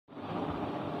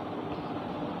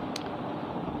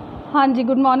हाँ जी,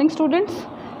 good morning students.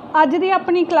 अज दी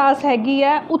अपनी class हैगी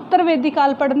है उत्तर वैदिक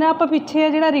काल पढ़ना। आप पिछे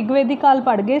जिहड़ा ऋग्वेदिक काल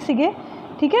पढ़ गए सीगे,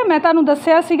 ठीक है। मैं तुहानूं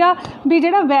दस्सिया सीगा भी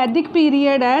जिहड़ा वैदिक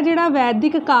पीरीयड है, जिहड़ा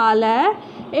वैदिक काल है,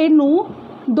 इनू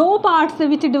दो पार्ट्स दे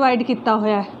विच डिवाइड किया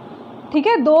होया है, ठीक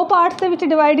है। दो पार्ट्स दे विच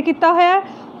डिवाइड किया होया है।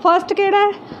 फस्ट किहड़ा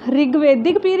है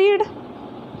ऋग्वेदिक पीरीयड,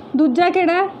 दूजा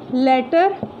किहड़ा है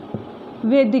लैटर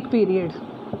वैदिक पीरीयड।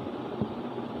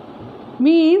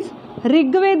 मीनस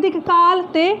ऋग्वेदिक काल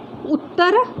ते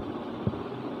उत्तर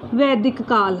वैदिक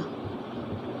काल।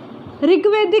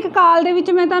 ऋग्वेदिक काल दे विच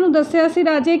मैं तुहानूं दस्सिया सी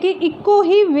राजे कि इक्को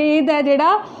ही वेद है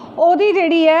जिहड़ा ओहदी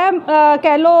जिहड़ी है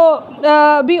कह लो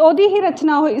भी ओहदी ही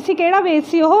रचना हुई सी। किहड़ा वेद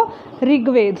सी ओह?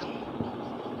 ऋग्वेद।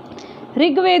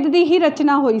 ऋग्वेद दी ही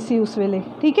रचना हुई सी उस वेले,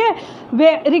 ठीक है।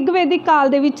 ऋग्वेदिक काल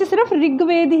दे विच सिर्फ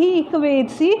ऋग्वेद ही एक वेद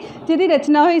सी जिहदी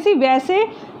रचना हुई सी। वैसे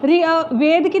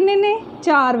वेद किन्ने ने?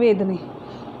 4 वेद ने।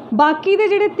 बाकी दे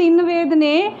जिहड़े 3 वेद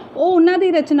ने वो उन्हां दी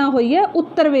रचना हुई है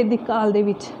उत्तर वैदिक काल दे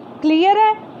विच। क्लीयर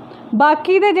है?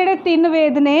 बाकी दे जिहड़े 3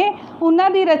 वेद ने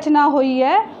उन्हां दी रचना हुई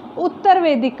है उत्तर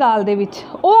वैदिक काल दे विच।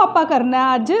 वो आपां करना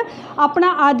है अज। अपना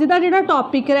अज दा जिहड़ा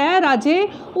टॉपिक है राजे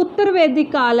उत्तर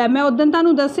वैदिक काल है। मैं उदन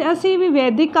तुहानूं दस्सिया सी भी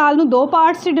वैदिक काल नूं 2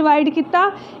 पार्ट्स च डिवाइड किया।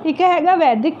 एक हैगा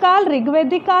वैदिक काल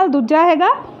ऋग्वेदिक काल, दूजा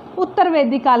हैगा उत्तर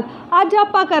वैदिक काल। अज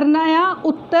आपां करना है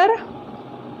उत्तर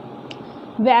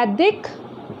वैदिक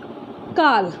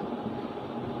काल।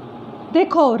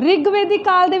 देखो ऋग्वेदिक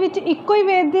काल दे विच इक्को ही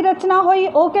वेद की रचना हुई,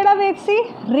 वो किहड़ा वेद सी?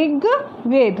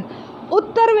 ऋग्वेद।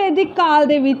 उत्तर वैदिक काल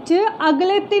दे विच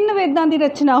अगले 3 वेदां की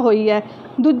रचना हुई है।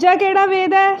 दूजा किहड़ा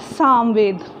वेद है?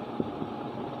 सामवेद।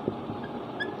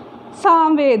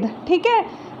 सामवेद, ठीक है।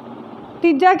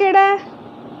 तीजा किहड़ा है?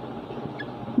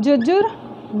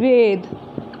 यजुर्वेद।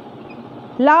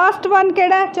 लास्ट वन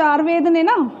किहड़ा है? 4 वेद ने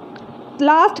ना।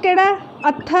 लास्ट किहड़ा है?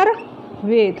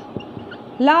 अथर्ववेद।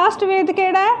 लास्ट वेद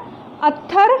किहड़ा है?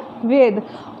 अथर्ववेद।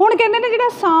 हुण कहंदे ने जिहड़ा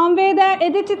सामवेद है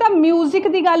इहदे च तां म्यूजिक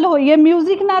की गल होई है,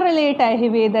 म्यूजिक नाल रिलेट है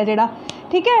यह वेद है जिहड़ा,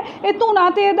 ठीक है। ये धुना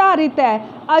ते आधारित है।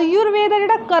 आयुर्वेद है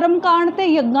जिहड़ा कर्मकांड ते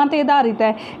यज्ञां ते आधारित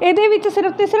है। इहदे विच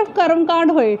सिर्फ ते सिर्फ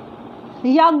कर्मकांड होए,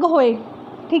 यज्ञ होए,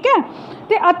 ठीक है।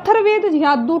 ते अथर्ववेद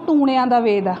जादू टूणियां दा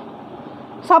वेद है।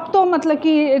 सब तो मतलब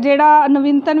कि जिहड़ा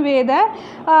नवीनतन वेद है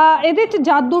इहदे च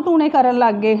जादू टूणे करन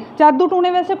लग गए। जादू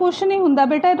टूणे वैसे कुछ नहीं हुंदा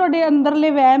बेटा, ये तुहाडे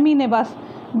अंदरले वहम ही ने, बस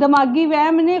दिमागी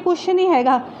वहम ने, कुछ नहीं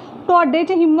हैगा। तुहाडे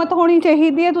च हिम्मत होनी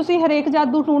चाहिए है, तुसीं हरेक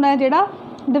जादू टूणा है जिहड़ा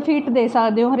डिफीट दे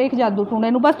सकते हो, हरेक जादू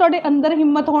टूणे नूं। बस तुहाडे अंदर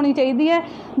हिम्मत होनी चाहिए है।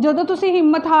 जदों तुसीं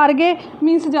हिम्मत हार गए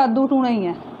मीनस जादू टूणा ही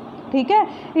है, ठीक है।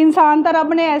 इंसान तो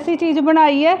रब ने ऐसी चीज़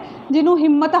बनाई है जिन्हों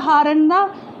हिम्मत हारन दा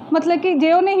मतलब कि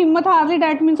जे उन्हें हिम्मत हार ली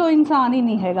डैट मीनस वो इंसान ही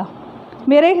नहीं हैगा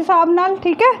मेरे हिसाब नाल,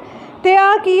 ठीक है। तो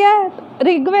आ की है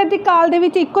ऋग्वेदिक काल दे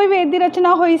विच इक्को ही वेद की रचना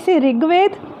हुई सी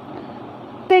ऋग्वेद।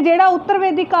 तो जिहड़ा उत्तर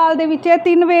वैदिक काल दे विच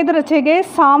 3 वेद रचे गए,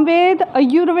 सामवेद,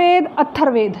 आयुर्वेद,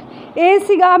 अथर्ववेद। ये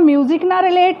सीगा म्यूजिक नाल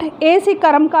रिलेट, ये सी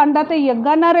कर्मकांडा ते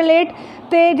यज्ञां नाल रिलेट,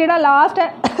 ते जिहड़ा लास्ट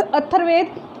है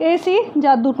अथर्ववेद ये सी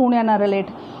जादू टूणियां नाल रिलेट।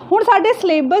 हुण साडे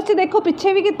सिलेबस च देखो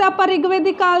पिछे भी किता आपां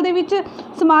ऋग्वेदिक काल दे विच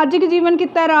समाजिक जीवन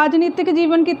किता, राजनीतिक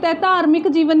जीवन किता, धार्मिक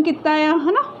जीवन किता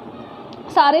है ना,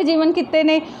 सारे जीवन किते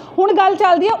ने। हुण गल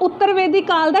चलदी है उत्तर वैदिक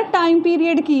काल दा टाइम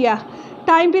पीरीयड की आ।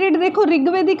 टाइम पीरीयड देखो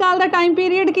ऋग्वेदिक काल दा टाइम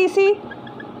पीरीयड की सी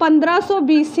 1500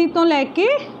 BC तो लैके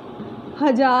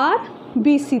 1000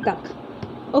 BC तक,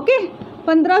 ओके।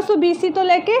 1500 BC तो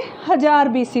लैके 1000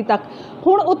 BC तक।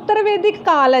 हुण उत्तर वैदिक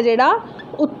काल है जिहड़ा,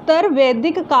 उत्तर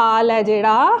वैदिक काल है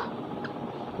जिहड़ा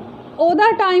ओहदा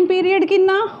टाइम पीरीयड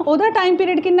किन्ना? ओहदा टाइम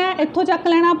पीरीयड किन्ना है? इत्थों चक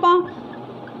लेना आपां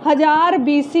 1000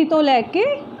 BC तो लैके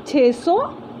 600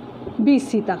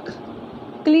 BC तक।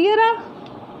 Clear uh?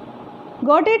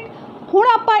 Got it? हुण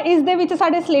आपां इस दे विच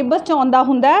साडे सिलेबस च आउंदा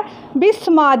हुंदा है भी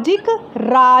समाजिक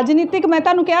राजनीतिक। मैं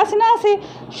तुहानूं कहा सी ना असीं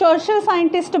सोशल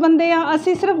साइंटिस्ट बंदे आ,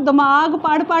 असीं सिर्फ दिमाग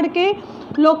पढ़ के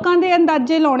लोकां दे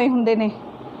अंदाजे लाउणे हुंदे ने,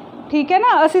 ठीक है ना।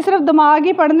 असीं सिर्फ दिमाग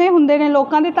ही पढ़ने हुंदे ने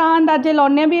लोकां दे, तां अंदाजे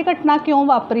लाउने भी ये घटना क्यों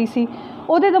वापरी सी,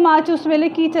 उहदे दिमाग 'च उस वेले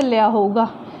की चलिया होऊगा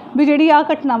भी जिहड़ी आ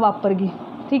घटना वापर गई,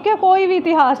 ठीक है। कोई भी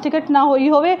इतिहास 'च घटना होई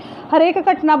होवे, हरेक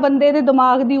घटना बंदे दे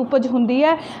दिमाग की उपज हुंदी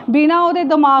है, बिना उहदे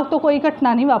दिमाग तो कोई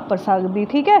घटना नहीं वापर सकदी,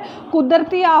 ठीक है।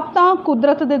 कुदरती आफतां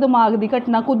कुदरत दे दिमाग की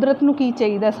घटना, कुदरत नूं की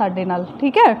चाहीदा साडे नाल,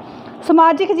 ठीक है।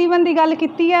 समाजिक जीवन की गल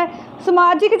कीती है।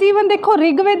 समाजिक जीवन देखो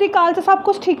ऋग्वेदिक काल 'च सब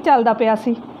कुछ ठीक चलदा पिया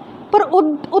सी, पर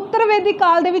उत्तर वैदिक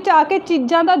काल दे विच आके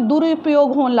चीज़ां दा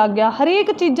दुरुपयोग होण लग गया।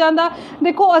 हरेक चीज़ां दा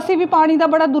देखो, असीं भी पानी का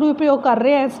बड़ा दुरुपयोग कर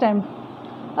रहे हैं इस टाइम।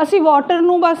 असी वाटर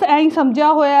नूं बस ऐं समझिया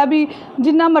होया भी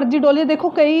जिन्ना मर्जी डोले। देखो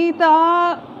कई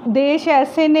तां देश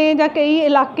ऐसे ने जां कई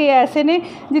इलाके ऐसे ने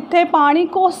जिथे पानी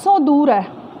कोसों दूर है,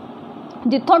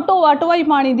 जिथों ढोआ ढोआई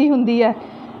पानी दी हुंदी है,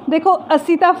 देखो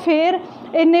असी तो फिर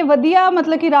इन्ने वधिया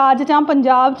मतलब कि राज च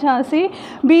पंजाब च असी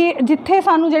भी जिथे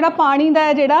सानू जिहड़ा पानी दा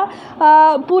है जिहड़ा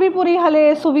पूरी पूरी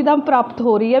हले सुविधा प्राप्त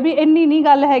हो रही है, भी इन्नी नहीं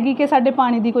गल हैगी कि साडे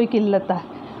पानी की कोई किल्लत है।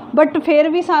 बट फिर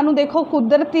भी सानू देखो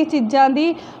कुदरती चीज़ों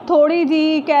की थोड़ी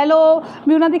जी कह लो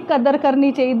भी उन्होंने कदर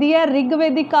करनी चाहिए है।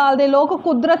 रिगवेदिक काल के लोग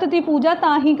कुदरत की पूजा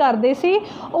तां ही करते सी,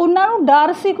 उन्होंने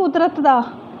डर सी कुदरत का,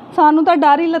 सानू तो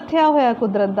डर ही लथया होया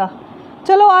कुदरत का।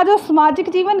 चलो आ जाओ समाजिक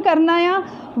जीवन करना आ।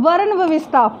 वर्ण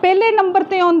व्यवस्था पहले नंबर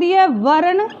पर आती है,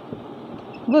 वर्ण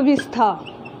व्यवस्था।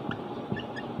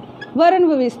 वर्ण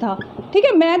व्यवस्था ठीक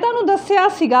है, मैं तुहानूं दस्सिया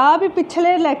सीगा भी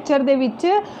पिछले लैक्चर दे विच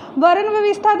वर्ण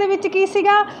व्यवस्था दे विच की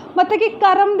सीगा, मतलब कि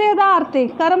कर्म के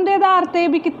आधार ते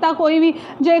भी किता कोई भी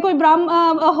जे कोई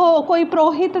कोई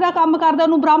पुरोहित का काम करदा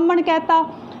उन्होंने ब्राह्मण कहता,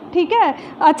 ठीक है।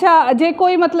 अच्छा जे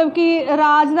कोई मतलब कि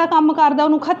राज का काम करदा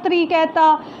उन्होंने खत्तरी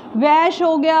कहता, वैश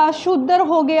हो गया, शूद्र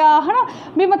हो गया, है ना,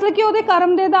 भी मतलब कि वो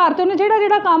कर्म के आधार पर उन्हें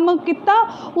जिहड़ा काम किया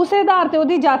उस आधार पर वो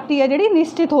जाति है जी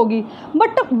निश्चित होगी।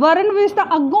 बट वर्ण व्यवस्था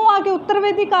अगों आके उत्तर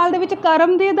वैदिक काल के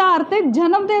कर्म के आधार पर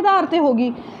जन्म के आधार पर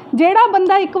होगी। जिहड़ा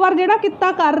बंदा एक बार जिहड़ा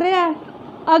किता कर रहा है,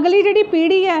 अगली जिहड़ी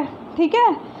पीढ़ी है, ठीक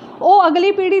है, वो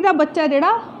अगली पीढ़ी का बच्चा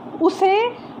जिहड़ा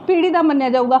उसे पीढ़ी का मन्निया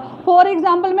जाऊगा। फॉर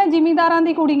एग्जाम्पल मैं जिमीदारां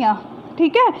दी कुड़ी हाँ,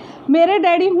 ठीक है, मेरे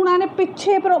डैडी हुणां ने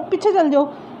पिछे चल जाओ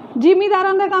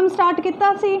जिमीदारां का काम स्टार्ट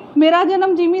किया सी, मेरा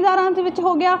जन्म जिमीदारां दे विच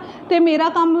हो गया तो मेरा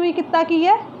काम भी किता की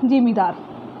है जिमीदार,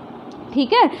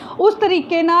 ठीक है। उस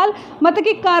तरीके नाल मतलब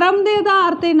कि कर्म के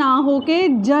आधार पर ना हो के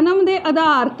जन्म के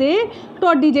आधार पर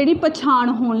तुहाडी जिहड़ी पछाण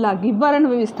होण लग गई वर्ण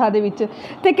व्यवस्था दे विच।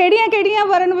 ते किहड़ियां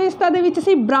वर्ण व्यवस्था दे विच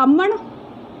सी, ब्राह्मण,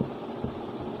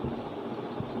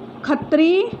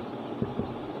 खत्तरी,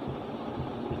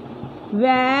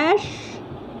 वैश्य,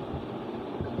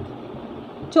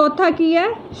 चौथा की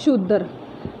है शूद्र।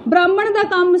 ब्राह्मण का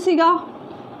काम सीगा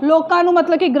लोगों को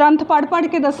मतलब कि ग्रंथ पढ़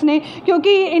के दसने,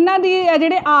 क्योंकि इन्हां दी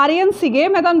जिहड़े आर्यन सीगे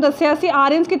मैं तुहानूं दस्सिया सी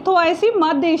आर्यनस कित्थों आए सी,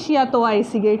 मध्य एशिया तो आए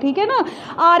सीगे, ठीक है ना।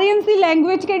 आर्यनस की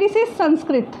लैंग्वेज किहड़ी सी,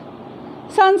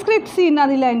 संस्कृत सी इन्हां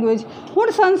दी लैंग्वेज। हुण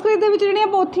संस्कृत दे विच जिहड़ियां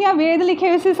पोथियां वेद लिखे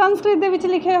हुए सी संस्कृत दे विच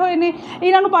लिखे हुए ने,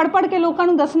 इन्हां नूं पढ़ के लोगों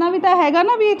को दसना भी तो हैगा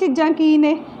ना भी ये चीज़ां की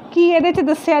ने, की इहदे च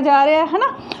दस्सिया जा रहा है ना।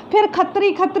 फिर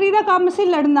खत्तरी का काम सी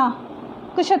लड़ना,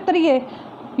 क्षत्रिय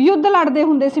युद्ध लड़ते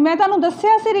होंदे सी। मैं तुहानूं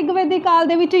दस्सिया सी रिगवेदिक काल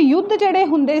दे विच युद्ध जिहड़े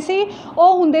हुंदे सी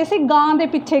वो हुंदे सी गां दे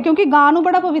पिछे, क्योंकि गां नूं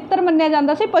बड़ा पवित्र मन्निया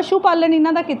जांदा सी। पशु पालन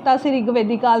इन्हां दा कीता सी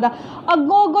रिगवेदिक काल दा।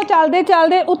 अगों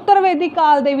चलदे उत्तर वैदिक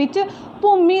काल दे विच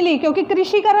भूमि लई, क्योंकि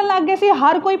कृषि करन लग गए सी,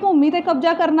 हर कोई भूमि ते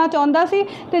कब्जा करना चाहुंदा सी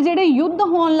ते जिहड़े युद्ध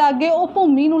होण लग गए वो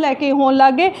भूमि नूं लैके होण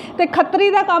लग गए। ते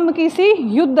खत्तरी दा काम की सी,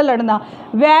 युद्ध लड़ना।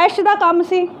 वैश्य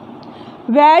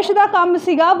दा काम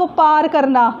सीगा वपार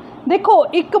करना। देखो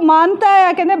एक मानता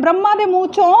है कहते ब्रह्मा के मूँह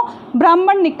चों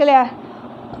ब्राह्मण निकलिया,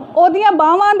 ओदियां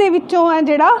बावां दे विचों है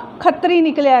जिहड़ा खत्तरी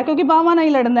निकलिया क्योंकि बावां नाल ही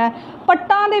लड़ना है।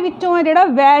 पट्टां दे विचों है जिहड़ा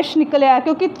वैश्य निकलिया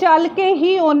क्योंकि चल के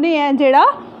ही उन्हें है जिहड़ा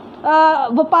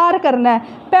वपार करना है।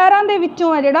 पैरां दे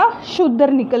विचों है जिहड़ा शूद्र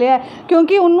निकलिया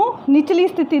क्योंकि उन्होंने निचली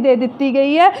स्थिति दे दी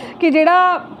गई है कि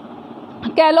जिहड़ा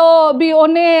कह लो भी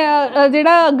उन्हें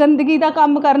जिहड़ा गंदगी का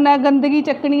काम करना है, गंदगी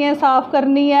चकनी है, साफ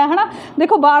करनी है ना।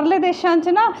 देखो बाहरले देशों च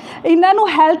ना इन्हों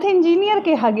हैल्थ इंजीनियर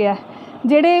कहा गया है,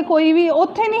 ਜਿਹੜੇ कोई भी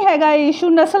उत्थे नहीं हैगा इशू,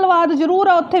 नस्लवाद जरूर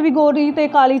है उत्थे भी गोरी ते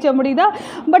काली चमड़ी का,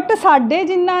 बट साडे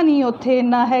जिन्ना नहीं उत्थे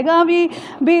इन्ना हैगा भी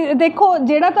देखो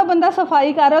जिहड़ा तो बंदा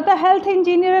सफाई कर रहा तो हैल्थ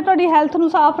इंजीनियर है, तुहाडी हैल्थ नूं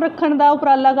साफ रखण दा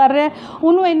उपराला कर रहा है,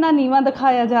 उन्होंने इन्ना नीवा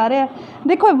दिखाया जा रहा है।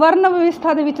 देखो वर्ण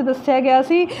व्यवस्था दे विच दस्सिया गया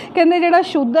सी कहंदे जिहड़ा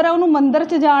शूद्र है उन्होंने मंदिर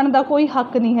च जाण दा कोई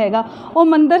हक नहीं हैगा, वो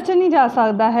मंदिर च नहीं जा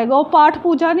सकदा हैगा, वो पाठ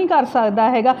पूजा नहीं कर सकदा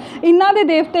हैगा। इन्हां दे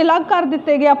देवते अलग कर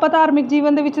दिते गए, आपां धार्मिक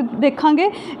जीवन दे विच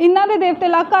देखांगे इन्हां दे देवते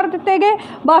अलग कर दिते गए,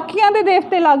 बाकियां दे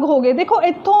देवते अलग हो गए। देखो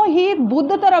इत्थों ही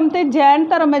बुद्ध धर्म ते जैन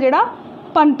धर्म है जिहड़ा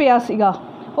पनपिया सीगा।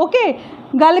 ओके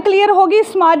गल क्लीयर हो गई।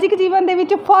 समाजिक जीवन दे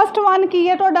विच फस्ट वन की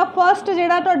है तुहाडा, फस्ट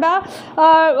जिहड़ा तुहाडा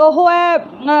ओह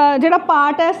है जिहड़ा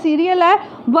पार्ट है सीरियल है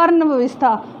वर्ण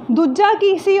व्यवस्था। दूजा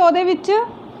की सी उहदे विच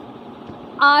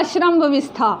आश्रम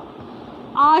व्यवस्था।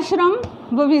 आश्रम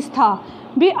व्यवस्था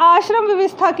भी आश्रम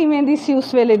व्यवस्था किवें दी सी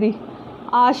उस वेले दी,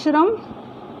 आश्रम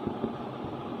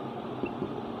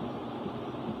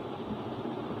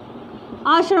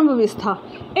व्यवस्था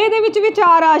इहदे विच भी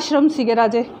 4 आश्रम सीगे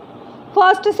राजे।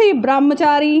 फस्ट सी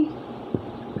ब्रह्मचारी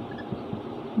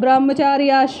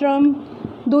आश्रम,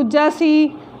 दूजा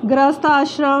सी गृहस्थ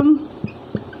आश्रम,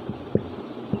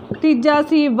 तीजा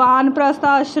सी वानप्रस्थ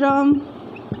आश्रम,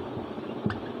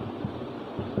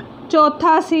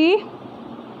 चौथा सी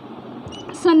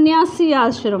सन्यासी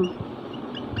आश्रम।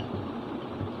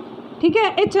 ठीक है,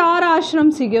 ये 4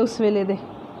 आश्रम सीगे उस वेले दे,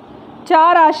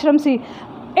 4 आश्रम सी।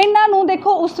 ਇਹਨਾਂ ਨੂੰ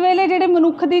देखो उस वेले ਜਿਹੜੇ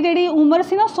ਮਨੁੱਖ ਦੀ ਜਿਹੜੀ ਉਮਰ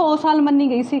ਸੀ ਨਾ 100 ਸਾਲ ਮੰਨੀ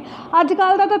ਗਈ ਸੀ। ਅੱਜ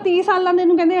ਕੱਲ੍ਹ ਦਾ ਤਾਂ 30 ਸਾਲਾਂ ਦੇ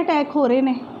ਨੂੰ ਕਹਿੰਦੇ ਅਟੈਕ ਹੋ ਰਹੇ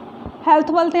ਨੇ।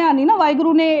 ਹੈਲਥ ਵੱਲ ਧਿਆਨ ਨਹੀਂ ਨਾ,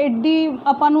 ਵਾਹਿਗੁਰੂ ਨੇ ਐਡੀ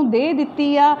ਆਪਾਂ ਨੂੰ ਦੇ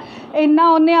ਦਿੱਤੀ ਆ, ਇੰਨਾ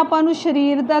ਉਹਨੇ ਆਪਾਂ ਨੂੰ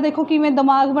ਸਰੀਰ ਦਾ ਦੇਖੋ ਕਿਵੇਂ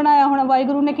ਦਿਮਾਗ ਬਣਾਇਆ ਹੋਣਾ,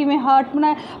 ਵਾਹਿਗੁਰੂ ਨੇ ਕਿਵੇਂ ਹਾਰਟ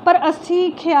ਬਣਾਇਆ, ਪਰ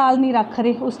ਅਸੀਂ ਖਿਆਲ ਨਹੀਂ ਰੱਖ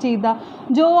ਰਹੇ ਉਸ ਚੀਜ਼ ਦਾ।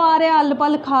 ਜੋ ਆ ਰਿਹਾ ਅੱਲ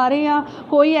ਪਲ ਖਾ ਰਹੇ ਆ,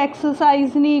 ਕੋਈ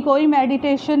ਐਕਸਰਸਾਈਜ਼ ਨਹੀਂ, ਕੋਈ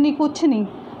ਮੈਡੀਟੇਸ਼ਨ ਨਹੀਂ, ਕੁਛ ਨਹੀਂ।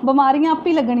 ਬਿਮਾਰੀਆਂ ਆਪ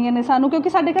ਹੀ ਲੱਗਣੀਆਂ ਨੇ ਸਾਨੂੰ, ਕਿਉਂਕਿ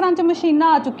ਸਾਡੇ ਘਰਾਂ 'ਚ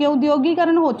ਮਸ਼ੀਨਾਂ ਆ ਚੁੱਕੀਆਂ,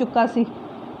 ਉਦਯੋਗੀਕਰਨ ਹੋ ਚੁੱਕਾ ਸੀ।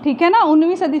 ਠੀਕ ਹੈ ਨਾ,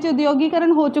 19ਵੀਂ ਸਦੀ 'ਚ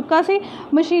ਉਦਯੋਗੀਕਰਨ ਹੋ ਚੁੱਕਾ ਸੀ,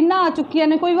 ਮਸ਼ੀਨਾਂ ਆ ਚੁੱਕੀਆਂ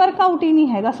ਨੇ, ਕੋਈ ਵਰਕਆਊਟ ਹੀ ਨਹੀਂ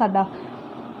ਹੈਗਾ ਸਾਡਾ।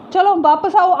 ਚਲੋ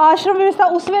ਵਾਪਸ ਆਓ, ਆਸ਼ਰਮ ਵਿਵਸਥਾ।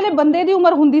 ਉਸ ਵੇਲੇ ਬੰਦੇ ਦੀ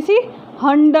ਉਮਰ ਹੁੰਦੀ ਸੀ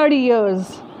 100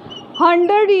 ਈਅਰਸ।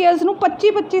 100 ਈਅਰਸ ਨੂੰ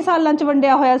 25-25 ਸਾਲਾਂ 'ਚ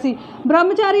ਵੰਡਿਆ ਹੋਇਆ ਸੀ।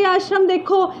 ਬ੍ਰਹਮਚਾਰੀ ਆਸ਼ਰਮ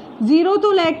ਦੇਖੋ 0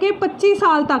 ਤੋਂ ਲੈ ਕੇ 25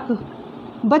 ਸਾਲ ਤੱਕ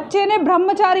ਬੱਚੇ ਨੇ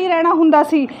ਬ੍ਰਹਮਚਾਰੀ ਰਹਿਣਾ ਹੁੰਦਾ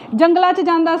ਸੀ, ਜੰਗਲਾਂ 'ਚ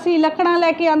ਜਾਂਦਾ ਸੀ, ਲੱਕੜਾਂ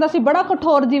ਲੈ ਕੇ ਆਉਂਦਾ ਸੀ, ਬੜਾ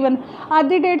ਕਠੋਰ ਜੀਵਨ। ਅੱਜ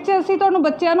ਦੀ ਡੇਟ 'ਚ ਅਸੀਂ ਤੁਹਾਨੂੰ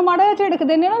ਬੱਚਿਆਂ ਨੂੰ ਮਾੜਾ ਜਿਹਾ ਝਿੜਕ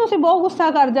ਦਿੰਦੇ ਨਾ, ਤੁਸੀਂ ਬਹੁਤ ਗੁੱਸਾ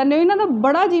ਕਰ ਜਾਂਦੇ ਹੋ। ਇਹਨਾਂ ਦਾ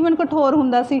ਬੜਾ ਜੀਵਨ ਕਠੋਰ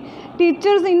ਹੁੰਦਾ ਸੀ।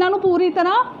 ਟੀਚਰਸ ਇਹਨਾਂ ਨੂੰ ਪੂਰੀ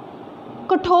ਤਰ੍ਹਾਂ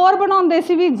ਕਠੋਰ ਬਣਾਉਂਦੇ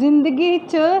ਸੀ ਵੀ ਜ਼ਿੰਦਗੀ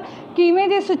 'ਚ ਕਿਵੇਂ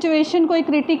ਜੇ ਸਿਚੁਏਸ਼ਨ ਕੋਈ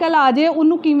ਕ੍ਰਿਟੀਕਲ ਆ ਜਾਏ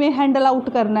ਉਹਨੂੰ ਕਿਵੇਂ ਹੈਂਡਲ ਆਊਟ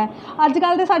ਕਰਨਾ ਹੈ। ਅੱਜ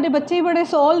ਕੱਲ੍ਹ ਦੇ ਸਾਡੇ ਬੱਚੇ ਹੀ ਬੜੇ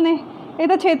ਸੋਲ ਨੇ, ਇਹ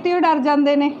ਤਾਂ ਛੇਤੀ ਹੀ ਡਰ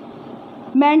ਜਾਂਦੇ ਨੇ,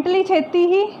 ਮੈਂਟਲੀ ਛੇਤੀ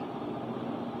ਹੀ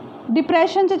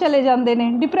ਡਿਪਰੈਸ਼ਨ 'ਚ ਚਲੇ ਜਾਂਦੇ ਨੇ।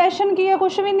 ਡਿਪਰੈਸ਼ਨ ਕੀ ਹੈ?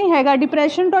 ਕੁਛ ਵੀ ਨਹੀਂ ਹੈਗਾ,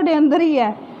 ਡਿਪਰੈਸ਼ਨ ਤੁਹਾਡੇ ਅੰਦਰ ਹੀ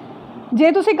ਹੈ।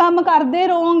 ਜੇ ਤੁਸੀਂ ਕੰਮ ਕਰਦੇ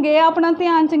ਰਹੋਗੇ, ਆਪਣਾ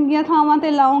ਧਿਆਨ ਚੰਗੀਆਂ ਥਾਵਾਂ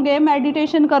 'ਤੇ ਲਾਓਗੇ,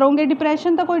 ਮੈਡੀਟੇਸ਼ਨ ਕਰੋਗੇ,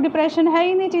 ਡਿਪਰੈਸ਼ਨ ਤਾਂ ਕੋਈ ਡਿਪਰੈਸ਼ਨ ਹੈ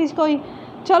ਹੀ ਨਹੀਂ ਚੀਜ਼ ਕੋਈ।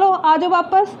 ਚਲੋ ਆ ਜਾਓ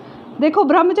ਵਾਪਸ। ਦੇਖੋ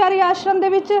ਬ੍ਰਹਮਚਾਰੀ ਆਸ਼ਰਮ ਦੇ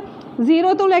ਵਿੱਚ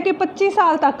 0 ਤੋਂ ਲੈ ਕੇ 25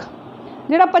 ਸਾਲ ਤੱਕ,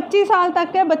 ਜਿਹੜਾ 25 ਸਾਲ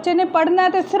ਤੱਕ ਹੈ ਬੱਚੇ ਨੇ ਪੜ੍ਹਨਾ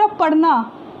ਅਤੇ ਸਿਰਫ ਪੜ੍ਹਨਾ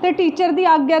ਅਤੇ ਟੀਚਰ ਦੀ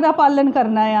ਆਗਿਆ ਦਾ ਪਾਲਣ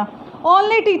ਕਰਨਾ ਆ।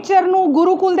 ਓਨਲੀ ਟੀਚਰ ਨੂੰ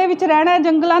ਗੁਰੂਕੁਲ ਦੇ ਵਿੱਚ ਰਹਿਣਾ,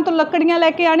 ਜੰਗਲਾਂ ਤੋਂ ਲੱਕੜੀਆਂ ਲੈ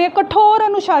ਕੇ ਆਉਣੀਆਂ, ਕਠੋਰ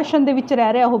ਅਨੁਸ਼ਾਸਨ ਦੇ ਵਿੱਚ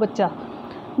ਰਹਿ ਰਿਹਾ ਉਹ ਬੱਚਾ।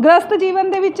 ਗ੍ਰਸਤ ਜੀਵਨ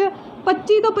ਦੇ ਵਿੱਚ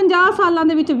 25 ਤੋਂ 50 ਸਾਲਾਂ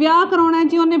ਦੇ ਵਿੱਚ ਵਿਆਹ ਕਰਾਉਣਾ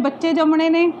ਜੀ, ਉਹਨੇ ਬੱਚੇ ਜੰਮਣੇ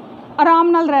ਨੇ, ਆਰਾਮ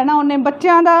ਨਾਲ ਰਹਿਣਾ, ਉਹਨੇ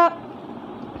ਬੱਚਿਆਂ ਦਾ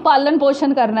ਪਾਲਣ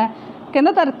ਪੋਸ਼ਣ ਕਰਨਾ।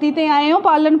 ਕਹਿੰਦਾ ਧਰਤੀ 'ਤੇ ਆਏ ਹੋ,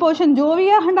 ਪਾਲਣ ਪੋਸ਼ਣ ਜੋ ਵੀ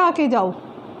ਹੈ ਹੰਢਾ ਕੇ ਜਾਓ।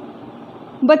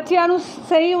 ਬੱਚਿਆਂ ਨੂੰ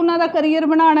ਸਹੀ ਉਹਨਾਂ ਦਾ ਕਰੀਅਰ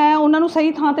ਬਣਾਉਣਾ ਹੈ, ਉਹਨਾਂ ਨੂੰ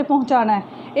ਸਹੀ ਥਾਂ 'ਤੇ ਪਹੁੰਚਾਉਣਾ ਹੈ।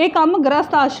 ਇਹ ਕੰਮ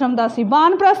ਗ੍ਰਸਤ ਆਸ਼ਰਮ ਦਾ ਸੀ।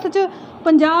 ਵਾਨਪ੍ਰਸਥ 'ਚ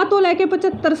 50 ਤੋਂ ਲੈ ਕੇ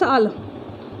 75 ਸਾਲ,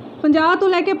 50 ਤੋਂ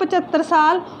ਲੈ ਕੇ 75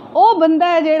 ਸਾਲ ਉਹ ਬੰਦਾ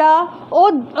ਹੈ ਜਿਹੜਾ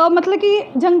ਉਹ ਮਤਲਬ ਕਿ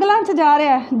ਜੰਗਲਾਂ 'ਚ ਜਾ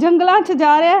ਰਿਹਾ, ਜੰਗਲਾਂ 'ਚ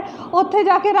ਜਾ ਰਿਹਾ, ਉੱਥੇ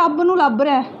ਜਾ ਕੇ ਰੱਬ ਨੂੰ ਲੱਭ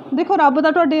ਰਿਹਾ। ਦੇਖੋ ਰੱਬ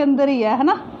ਤਾਂ ਤੁਹਾਡੇ ਅੰਦਰ ਹੀ ਹੈ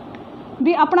ਨਾ,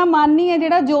 ਵੀ ਆਪਣਾ ਮਨ ਹੀ ਹੈ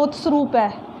ਜਿਹੜਾ ਜੋਤ ਸਰੂਪ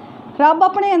ਹੈ, ਰੱਬ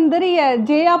ਆਪਣੇ ਅੰਦਰ ਹੀ ਹੈ।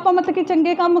 ਜੇ ਆਪਾਂ ਮਤਲਬ ਕਿ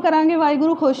ਚੰਗੇ ਕੰਮ ਕਰਾਂਗੇ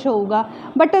ਵਾਹਿਗੁਰੂ ਖੁਸ਼ ਹੋਊਗਾ।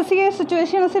 ਬਟ ਅਸੀਂ ਇਹ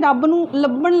ਸਿਚੁਏਸ਼ਨ ਅਸੀਂ ਰੱਬ ਨੂੰ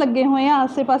ਲੱਭਣ ਲੱਗੇ ਹੋਏ ਹਾਂ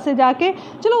ਆਸੇ ਪਾਸੇ ਜਾ ਕੇ।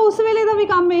 ਚਲੋ ਉਸ ਵੇਲੇ ਦਾ ਵੀ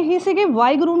ਕੰਮ ਇਹੀ ਸੀ ਕਿ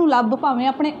ਵਾਹਿਗੁਰੂ ਨੂੰ ਲੱਭ, ਭਾਵੇਂ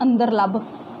ਆਪਣੇ ਅੰਦਰ ਲੱਭ,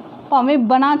 ਭਾਵੇਂ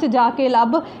ਬਨਾਂ 'ਚ ਜਾ ਕੇ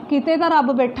ਲੱਭ, ਕਿਤੇ ਤਾਂ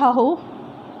ਰੱਬ ਬੈਠਾ ਹੋਊ।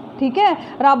 ਠੀਕ ਹੈ,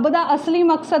 ਰੱਬ ਦਾ ਅਸਲੀ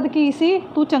ਮਕਸਦ ਕੀ ਸੀ?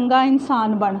 ਤੂੰ ਚੰਗਾ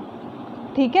ਇਨਸਾਨ ਬਣ,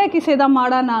 ਠੀਕ ਹੈ, ਕਿਸੇ ਦਾ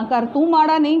ਮਾੜਾ ਨਾ ਕਰ। ਤੂੰ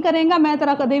ਮਾੜਾ ਨਹੀਂ ਕਰੇਂਗਾ, ਮੈਂ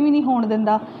ਤੇਰਾ ਕਦੇ ਵੀ ਨਹੀਂ ਹੋਣ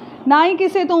ਦਿੰਦਾ। ਨਾ ਹੀ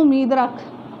ਕਿਸੇ ਤੋਂ ਉਮੀਦ ਰੱਖ,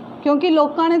 ਕਿਉਂਕਿ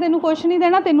ਲੋਕਾਂ ਨੇ ਤੈਨੂੰ ਕੁਛ ਨਹੀਂ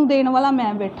ਦੇਣਾ, ਤੈਨੂੰ ਦੇਣ ਵਾਲਾ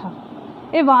ਮੈਂ ਬੈਠਾ।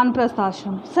 ਇਹ ਵਾਨਪ੍ਰਸਥ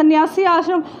ਆਸ਼ਰਮ। ਸੰਨਿਆਸੀ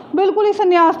ਆਸ਼ਰਮ ਬਿਲਕੁਲ ਹੀ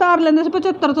ਸੰਨਿਆਸ ਧਾਰ ਲੈਂਦੇ ਸੀ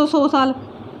 75 ਤੋਂ 100 ਸਾਲ।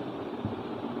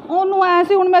 ਉਹਨੂੰ ਐਂ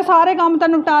ਸੀ ਹੁਣ ਮੈਂ ਸਾਰੇ ਕੰਮ ਤਾਂ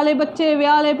ਨਿਪਟਾ ਲਏ, ਬੱਚੇ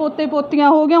ਵਿਆਹ ਲਏ, ਪੋਤੇ ਪੋਤੀਆਂ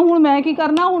ਹੋ ਗਈਆਂ, ਹੁਣ ਮੈਂ ਕੀ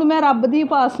ਕਰਨਾ, ਹੁਣ ਮੈਂ ਰੱਬ ਦੀ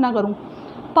ਉਪਾਸਨਾ ਕਰੂੰ।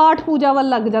 ਪਾਠ ਪੂਜਾ ਵੱਲ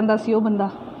ਲੱਗ ਜਾਂਦਾ ਸੀ ਉਹ ਬੰਦਾ।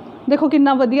 ਦੇਖੋ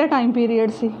ਕਿੰਨਾ ਵਧੀਆ ਟਾਈਮ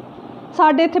ਪੀਰੀਅਡ ਸੀ।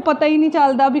 ਸਾਡੇ ਇੱਥੇ ਪਤਾ ਹੀ ਨਹੀਂ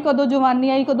ਚੱਲਦਾ ਵੀ ਕਦੋਂ ਜਵਾਨੀ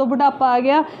ਆਈ, ਕਦੋਂ ਬੁਢਾਪਾ ਆ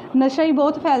ਗਿਆ। ਨਸ਼ਾ ਹੀ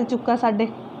ਬਹੁਤ ਫੈਲ ਚੁੱਕਾ, ਸਾਡੇ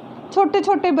ਛੋਟੇ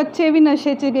ਛੋਟੇ ਬੱਚੇ ਵੀ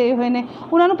ਨਸ਼ੇ 'ਚ ਗਏ ਹੋਏ ਨੇ।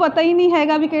 ਉਹਨਾਂ ਨੂੰ ਪਤਾ ਹੀ ਨਹੀਂ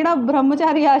ਹੈਗਾ ਵੀ ਕਿਹੜਾ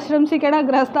ਬ੍ਰਹਮਚਾਰੀ ਆਸ਼ਰਮ ਸੀ, ਕਿਹੜਾ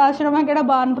ਗ੍ਰਸਤ ਆਸ਼ਰਮ ਹੈ, ਕਿਹੜਾ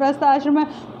ਵਾਨਪ੍ਰਸਥ ਆਸ਼ਰਮ ਹੈ,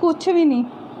 ਕੁਛ ਵੀ ਨਹੀਂ।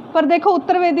 ਪਰ ਦੇਖੋ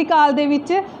ਉੱਤਰ ਵੈਦਿਕ ਕਾਲ ਦੇ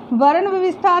ਵਿੱਚ ਵਰਨ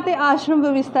ਵਿਵਸਥਾ ਅਤੇ ਆਸ਼ਰਮ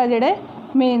ਵਿਵਸਥਾ ਜਿਹੜੇ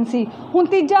ਮੇਨ ਸੀ। ਹੁਣ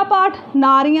ਤੀਜਾ ਪਾਠ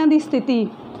ਨਾਰੀਆਂ ਦੀ ਸਥਿਤੀ।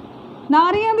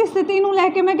 ਨਾਰੀਆਂ ਦੀ ਸਥਿਤੀ ਨੂੰ ਲੈ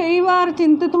ਕੇ ਮੈਂ ਕਈ ਵਾਰ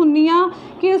ਚਿੰਤਤ ਹੁੰਦੀ ਹਾਂ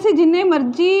ਕਿ ਅਸੀਂ ਜਿੰਨੇ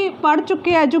ਮਰਜ਼ੀ ਪੜ੍ਹ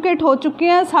ਚੁੱਕੇ, ਐਜੂਕੇਟ ਹੋ ਚੁੱਕੇ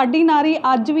ਹਾਂ, ਸਾਡੀ ਨਾਰੀ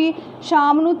ਅੱਜ ਵੀ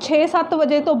ਸ਼ਾਮ ਨੂੰ 6-7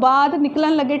 ਵਜੇ ਤੋਂ ਬਾਅਦ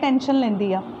ਨਿਕਲਣ ਲੱਗੇ ਟੈਨਸ਼ਨ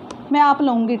ਲੈਂਦੀ ਆ। ਮੈਂ ਆਪ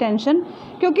ਲਊਂਗੀ ਟੈਨਸ਼ਨ,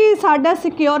 ਕਿਉਂਕਿ ਸਾਡਾ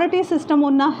ਸਿਕਿਉਰਿਟੀ ਸਿਸਟਮ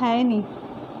ਉਨਾ ਹੈ ਨਹੀਂ।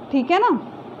 ਠੀਕ ਹੈ ਨਾ।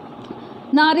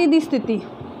 ਨਾਰੀ ਦੀ ਸਥਿਤੀ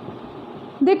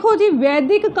ਦੇਖੋ ਜੀ,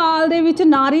 ਵੈਦਿਕ ਕਾਲ ਦੇ ਵਿੱਚ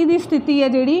ਨਾਰੀ ਦੀ ਸਥਿਤੀ ਹੈ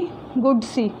ਜਿਹੜੀ ਗੁੱਡ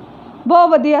ਸੀ, ਬਹੁਤ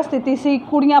ਵਧੀਆ ਸਥਿਤੀ ਸੀ।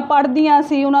 ਕੁੜੀਆਂ ਪੜ੍ਹਦੀਆਂ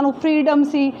ਸੀ, ਉਹਨਾਂ ਨੂੰ ਫਰੀਡਮ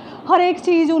ਸੀ, ਹਰੇਕ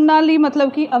ਚੀਜ਼ ਉਹਨਾਂ ਲਈ ਮਤਲਬ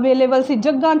ਕਿ ਅਵੇਲੇਬਲ ਸੀ,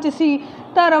 ਜੱਗਾਂ 'ਚ ਸੀ,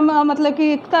 ਧਰਮ ਮਤਲਬ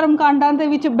ਕਿ ਧਰਮ ਕਾਂਡਾਂ ਦੇ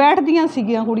ਵਿੱਚ ਬੈਠਦੀਆਂ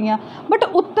ਸੀਗੀਆਂ ਕੁੜੀਆਂ। ਬਟ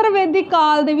ਉੱਤਰ ਵੈਦਿਕ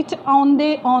ਕਾਲ ਦੇ ਵਿੱਚ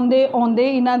ਆਉਂਦੇ ਆਉਂਦੇ ਆਉਂਦੇ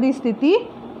ਇਹਨਾਂ ਦੀ ਸਥਿਤੀ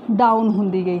ਡਾਊਨ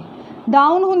ਹੁੰਦੀ ਗਈ,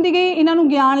 ਡਾਊਨ ਹੁੰਦੀ ਗਈ। ਇਹਨਾਂ ਨੂੰ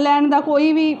ਗਿਆਨ ਲੈਣ ਦਾ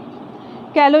ਕੋਈ ਵੀ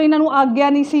ਕਹਿ ਲਓ ਇਹਨਾਂ ਨੂੰ ਆਗਿਆ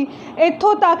ਨਹੀਂ ਸੀ।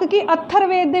 ਇੱਥੋਂ ਤੱਕ ਕਿ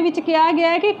ਅਥਰਵੇਦ ਦੇ ਵਿੱਚ ਕਿਹਾ ਗਿਆ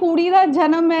ਹੈ ਕਿ ਕੁੜੀ ਦਾ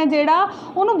ਜਨਮ ਹੈ ਜਿਹੜਾ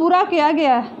ਉਹਨੂੰ ਬੁਰਾ ਕਿਹਾ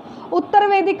ਗਿਆ ਹੈ। ਉੱਤਰ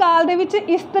ਵੈਦਿਕ ਕਾਲ ਦੇ ਵਿੱਚ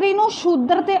ਇਸਤਰੀ ਨੂੰ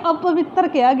ਸ਼ੂਦਰ ਅਤੇ ਅਪਵਿੱਤਰ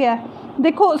ਕਿਹਾ ਗਿਆ।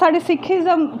 ਦੇਖੋ ਸਾਡੇ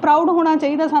ਸਿੱਖੀਜ਼ਮ, ਪ੍ਰਾਊਡ ਹੋਣਾ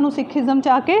ਚਾਹੀਦਾ ਸਾਨੂੰ ਸਿੱਖੀਜ਼ਮ 'ਚ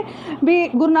ਆ ਕੇ, ਵੀ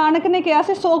ਗੁਰੂ ਨਾਨਕ ਨੇ ਕਿਹਾ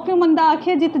ਸੀ ਸੋ ਕਿਉਂ ਮੰਦਾ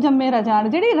ਆਖੀਏ ਜਿੱਤ ਜੰਮੇ ਰਜਾਨ।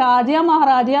 ਜਿਹੜੀ ਰਾਜਿਆਂ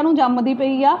ਮਹਾਰਾਜਿਆਂ ਨੂੰ ਜੰਮਦੀ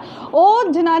ਪਈ ਆ,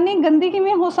 ਉਹ ਜਨਾਨੀ ਗੰਦੀ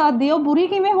ਕਿਵੇਂ ਹੋ ਸਕਦੀ ਹੈ, ਉਹ ਬੁਰੀ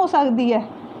ਕਿਵੇਂ ਹੋ ਸਕਦੀ ਹੈ।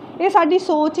 ਇਹ ਸਾਡੀ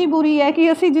ਸੋਚ ਹੀ ਬੁਰੀ ਹੈ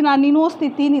ਕਿ ਅਸੀਂ ਜਨਾਨੀ ਨੂੰ ਉਹ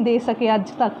ਸਥਿਤੀ ਨਹੀਂ ਦੇ ਸਕੇ ਅੱਜ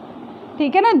ਤੱਕ।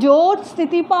 ਠੀਕ ਹੈ ਨਾ, ਜੋ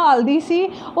ਸਥਿਤੀ ਭਾਲਦੀ ਸੀ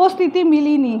ਉਹ ਸਥਿਤੀ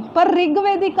ਮਿਲੀ ਨਹੀਂ। ਪਰ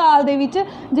ਰਿਗਵੈਦਿਕ ਕਾਲ ਦੇ ਵਿੱਚ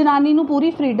ਜਨਾਨੀ ਨੂੰ ਪੂਰੀ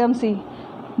ਫਰੀਡਮ ਸੀ।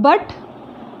 ਬਟ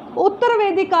उत्तर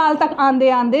वैदिक काल तक आंदे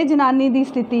आंदे जनानी की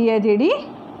स्थिति है जिहड़ी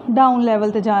डाउन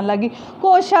लैवल ते जान लगी।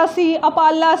 कोशा सी,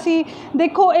 अपाला सी,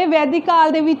 देखो ये वैदिक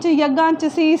काल दे विच यज्ञां च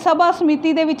सी, सभा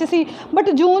समिति दे विच सी, बट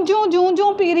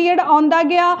जूं पीरीयड आउंदा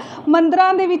गया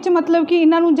मंदिरां दे विच मतलब कि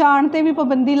इन्हां नूं जाण ते भी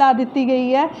पाबंदी ला दित्ती गई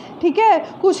है। ठीक है,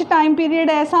 कुछ टाइम पीरीयड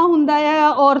ऐसा हुंदा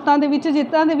है औरतां दे विच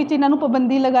जितां दे विच इन्हां नूं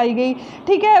पाबंदी लगाई गई।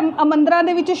 ठीक है, मंदिरां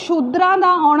दे विच शूद्रां दा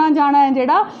आउणा जाणा है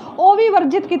जिहड़ा वो भी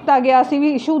वर्जित किया गया सी,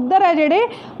 भी शूद्र है जिहड़े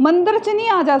मंदिर च नहीं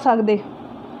आ जा सकदे,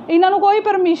 इन्हां नूं कोई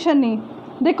परमिशन नहीं।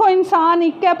 देखो इंसान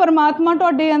एक है, परमात्मा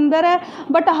तुहाडे अंदर है,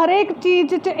 बट हर एक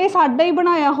चीज़ च ये साडा ही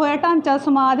बनाया होया ढांचा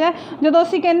समाज है। जदों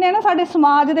असीं कहने ना साडे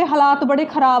समाज दे हालात बड़े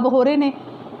खराब हो रहे ने,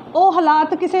 वो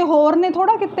हालात किसी होर ने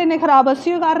थोड़ा किते ने खराब,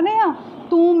 असीं करने आ,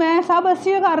 तू मैं सब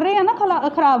असीं कर रहे हैं ना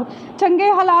खराब। चंगे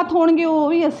हालात होणगे वो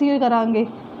भी असीं करांगे।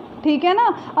 ठीक है ना,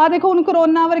 आ देखो हुण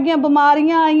करोना वर्गियां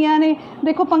बीमारियां आईयां ने,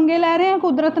 देखो पंगे लै रहे हैं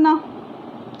कुदरत नाल,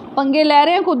 पंगे लै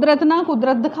रहे हैं कुदरत ना,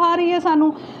 कुदरत दिखा रही है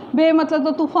सानू बेमतलब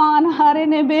तो तूफान आ रहे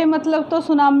ने, बेमतलब तो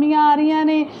सुनामियाँ आ रही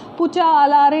ने,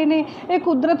 भूचाल आ रहे ने, ये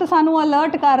कुदरत सानू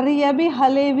अलर्ट कर रही है भी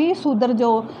हले भी सुधर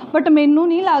जाओ। बट मैनू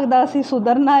नहीं लगता असी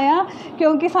सुधरना आ,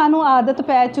 क्योंकि सानू आदत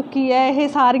पै चुकी है ये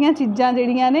सारियां चीज़ां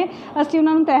जिहड़ियां ने असी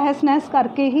उन्होंने तहस नहस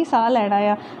करके ही साह लैना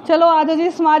आ। चलो आ जाओ जी,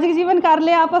 समाजिक जीवन कर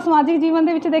लिया आप। समाजिक जीवन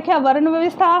दे विच देखिया वर्ण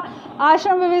व्यवस्था,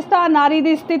 आश्रम व्यवस्था, नारी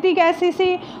की स्थिति कैसी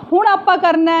सी। हुण आपां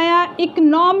करना आ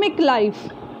इकनॉमिक लाइफ,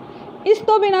 इस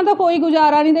तो बिना तो कोई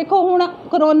गुजारा नहीं। देखो हुण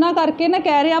करोना करके ना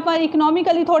कह रहे आप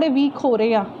इकनॉमिकली थोड़े वीक हो रहे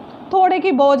हैं, थोड़े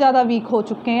कि बहुत ज़्यादा वीक हो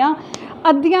चुके हैं।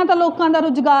 अद्धियां तो लोगों का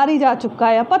रुजगार ही जा चुका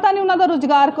है, पता नहीं उन्होंने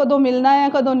रुजगार कदों मिलना है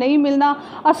कदों नहीं मिलना।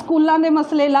 स्कूलों के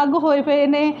मसले अलग होए पे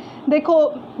ने। देखो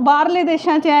बाहरले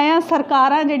देशों च आए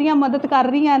सरकारां जिहड़ियां मदद कर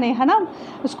रही ने, है ना,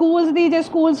 स्कूल्स दी, जे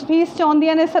स्कूल्स फीस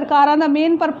चाहुंदियां ने, सरकारां दा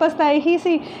मेन परपस तो यही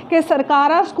सी कि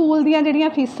सरकारां स्कूल दियां जिहड़ियां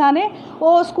फीसां ने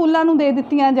वो स्कूलों नूं दे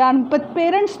दित्तियां जाण,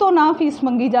 पेरेंट्स तो ना फीस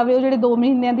मंगी जावे, वो जिहड़े 2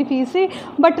 महीनों की फीस सी।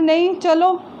 बट नहीं,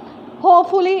 चलो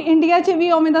होपफुली इंडिया च भी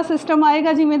उवें दा सिस्टम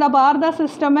आएगा जिवें दा बाहर दा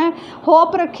सिस्टम है।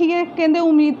 होप रखिए, कहंदे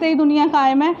उम्मीद ते ही दुनिया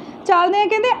कायम है। चलदे हैं,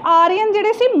 कहंदे आर्यन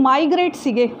जिहड़े सी माइग्रेट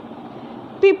सीगे,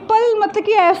 पीपल मतलब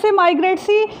कि ऐसे माइग्रेट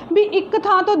सी भी एक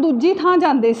थां तो दूजी थां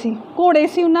जांदे सी। घोड़े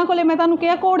सी उन्हां कोले, मैं तुहानूं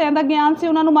कहा घोड़ियां दा ज्ञान सी,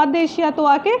 उन्हां नूं मध्य एशिया तो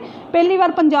आके पहली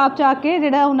बार पंजाब च आके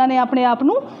जिहड़ा उन्होंने अपने आप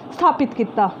नूं स्थापित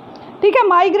किया। ठीक है,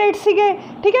 माइग्रेट सीगे।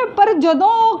 ठीक है, पर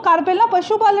जदों कर पहलां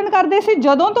पशु पालन करदे सी,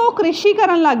 जदों तो कृषि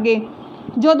करन लग गए,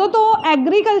 जदों तो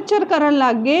एग्रीकल्चर करन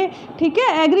लग गए, ठीक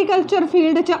है, एग्रीकल्चर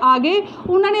फील्ड च आ गए,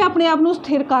 उन्होंने अपने आप नूं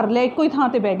स्थिर कर लिया, एक ही थां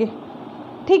ते बह गए।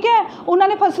 ठीक है,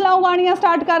 उन्होंने फसलां उगाणियां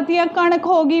स्टार्ट कर दियां, कणक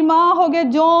हो गई, माँ हो गए,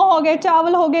 जौ हो गए,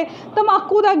 चावल हो गए।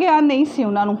 तंबाकू का ज्ञान नहीं सी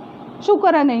उन्होंने,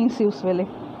 शुक्र है नहीं सी उस वेले,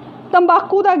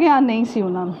 तंबाकू का ज्ञान नहीं सी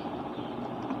उन्होंने,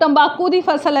 तंबाकू की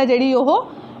फसल है जिहड़ी वो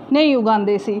नहीं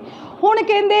उगांदे सी। हुण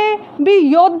कहंदे भी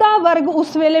योद्धा वर्ग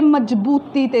उस वेले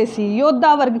मजबूती ते सी।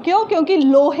 योद्धा वर्ग क्यों? क्योंकि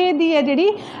लोहे दी है जिहड़ी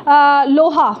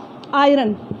लोहा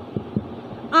आयरन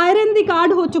दी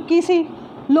काढ़ हो चुकी सी।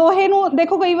 लोहे नूं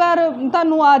देखो कई बार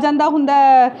तुहानूं आ जांदा हुंदा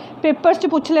पेपर्स च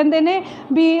पुछ लैंदे ने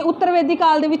भी उत्तर वैदिक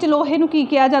काल दे विच लोहे नूं की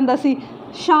किहा जांदा सी।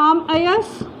 शाम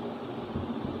अयस,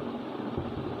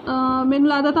 मैनूं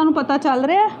लगदा तुहानूं पता चल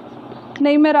रहा है,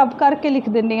 नहीं मैं रब करके लिख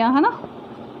दिंदी हां, है ना।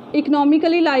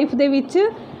 इकनॉमिकली लाइफ दे विच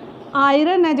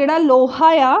आयरन है जिहड़ा लोहा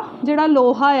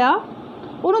आ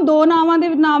उन्होंने 2 नावां दे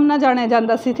नाम नाल जाणिया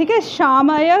जांदा सी। ठीक है, शाम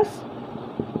अयस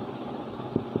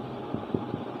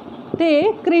ते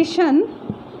कृष्ण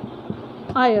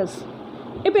आयस।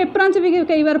 ये पेपरां च भी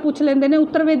कई बार पूछ लेंदे ने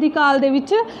उत्तर वैदिक काल दे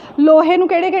विच लोहे नूं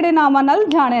किहड़े-किहड़े नावां नाल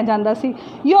जाणिया जांदा सी।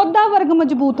 योद्धा वर्ग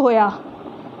मजबूत होया,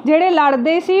 जिहड़े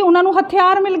लड़दे सी उन्हां नूं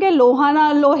हथियार मिल गए,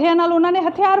 लोहे नाल उन्हां ने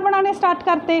हथियार बनाने स्टार्ट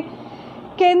करते।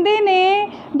 कहते ने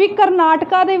भी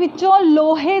करनाटका दे विचों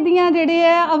लोहे दियां जिहड़े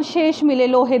है अवशेष मिले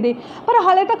लोहे दे, पर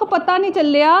हाले तक पता नहीं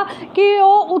चलिया कि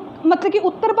वो मतलब कि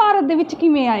उत्तर भारत दे विच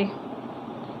किवें आए।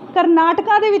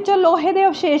 करनाटका दे विचों लोहे दे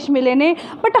अवशेष मिले ने,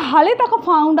 बट हाले तक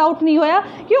फाउंड आउट नहीं होया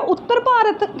कि उत्तर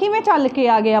भारत किवें चल के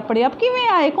आ गए, अपने आप किवें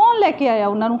आए, कौन लैके आया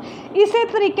उन्होंने। इसे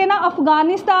तरीके नाल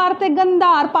अफगानिस्तान ते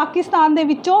गंधार पाकिस्तान दे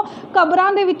विचों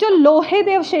कबरां दे विचों लोहे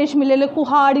दे अवशेष मिले,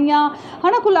 कुहाड़ियाँ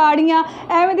है ना, कुलाड़ियाँ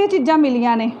एवें दी चीज़ां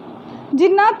मिलियां ने,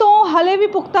 जिन्हां तो हले भी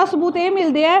पुख्ता सबूत ये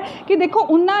मिलते हैं कि देखो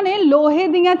उन्होंने लोहे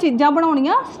दीयां चीज़ां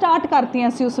बनाउणियां स्टार्ट करतियां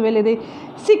सी। उस वेले दे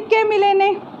सिक्के मिले ने,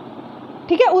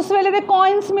 ठीक है, उस वेले दे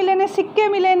कॉइन्स मिले ने, सिक्के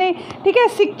मिले ने। ठीक है,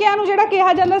 सिक्कियां नूं जिहड़ा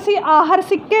कहा जांदा सी आहर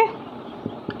सिक्के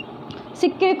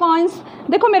कॉइन्स।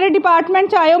 देखो मेरे डिपार्टमेंट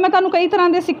च आयो, मैं तुहानूं कई तरह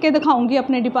के सिक्के दिखाऊंगी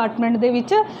अपने डिपार्टमेंट दे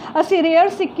विच। असीं रेयर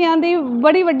सिक्कियां दी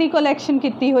बड़ी वड्डी कलैक्शन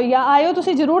कीती हुई आ, आयो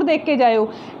तुसीं जरूर देख के जाओ।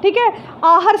 ठीक है,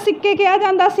 आहर सिक्के कहा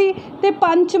जांदा सी ते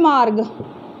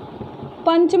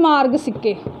पंचमार्ग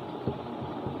सिक्के,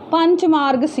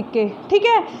 पंचमार्ग सिक्के। ठीक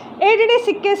है, ये जिहड़े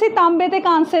सिक्के सी तांबे ते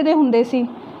कांसे दे हुंदे सी।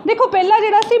 देखो पहला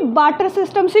जिहड़ा सी बाटर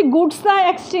सिस्टम सी, गुड्स का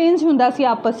एक्सचेंज हुंदा सी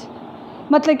आपस,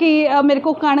 मतलब कि मेरे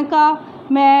को कणक आ,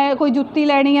 मैं कोई जुत्ती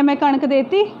लैनी है, मैं कणक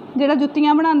देती ਜਿਹੜਾ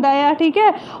ਜੁੱਤੀਆਂ ਬਣਾਉਂਦਾ ਆ, ਠੀਕ ਹੈ,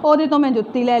 ਉਹਦੇ ਤੋਂ ਮੈਂ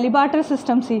ਜੁੱਤੀ ਲੈ ਲਈ, ਬਾਰਟਰ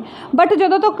ਸਿਸਟਮ ਸੀ। ਬਟ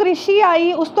ਜਦੋਂ ਤੋਂ ਕ੍ਰਿਸ਼ੀ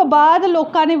ਆਈ ਉਸ ਤੋਂ ਬਾਅਦ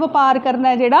ਲੋਕਾਂ ਨੇ ਵਪਾਰ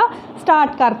ਕਰਨਾ ਜਿਹੜਾ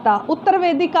ਸਟਾਰਟ ਕਰਤਾ। ਉੱਤਰ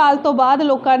ਵੈਦਿਕ ਕਾਲ ਤੋਂ ਬਾਅਦ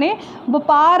ਲੋਕਾਂ ਨੇ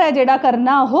ਵਪਾਰ ਹੈ ਜਿਹੜਾ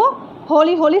ਕਰਨਾ ਉਹ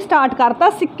ਹੌਲੀ ਹੌਲੀ ਸਟਾਰਟ ਕਰਤਾ।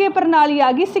 ਸਿੱਕੇ ਪ੍ਰਣਾਲੀ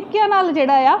ਆ ਗਈ, ਸਿੱਕਿਆਂ ਨਾਲ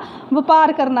ਜਿਹੜਾ ਆ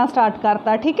ਵਪਾਰ ਕਰਨਾ ਸਟਾਰਟ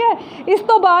ਕਰਤਾ। ਠੀਕ ਹੈ, ਇਸ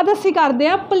ਤੋਂ ਬਾਅਦ ਅਸੀਂ ਕਰਦੇ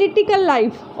ਹਾਂ ਪੋਲੀਟੀਕਲ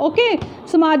ਲਾਈਫ। ਓਕੇ,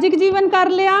 ਸਮਾਜਿਕ ਜੀਵਨ ਕਰ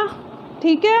ਲਿਆ,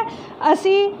 ठीक है,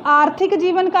 असी आर्थिक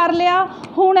जीवन कर लिया।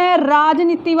 हुण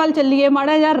राजनीति वाल चलीए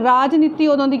माड़ा जिहा। राजनीति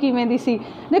उदों दी किवें दी सी?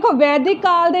 देखो वैदिक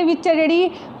काल दे विच जिहड़ी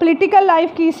पोलीटिकल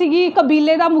लाइफ की सीगी,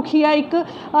 कबीले दा मुखिया एक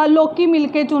लोकी मिल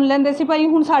के चुन लैंदे सी, भाई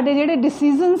हुण साडे जिहड़े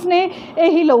डिसीजनस ने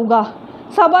यही लऊगा,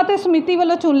 सभा ते समिति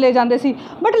वालों चुन ले जाते सी।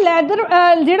 बट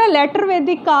जिहड़ा लैटर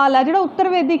वैदिक काल है, जिहड़ा उत्तर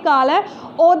वैदिक काल है,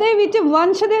 उहदे विच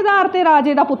वंश दे आधार ते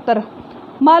राजे दा पुत्तर,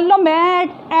 मान लो मैं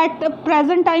एट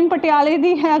प्रैजेंट टाइम पटियाले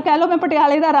दी है, कह लो मैं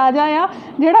पटियाले का राजा आ,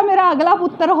 जिहड़ा मेरा अगला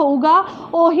पुत्र होगा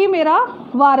उही मेरा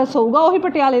वारस होगा, उही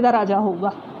पटियाले का राजा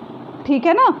होगा। ठीक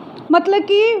है ना, मतलब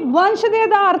कि वंश के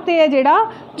आधार पर जिहड़ा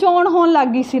चोण होण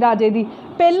लग गई सी राजे की।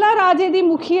 पहला राजे की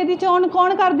मुखीए की चोण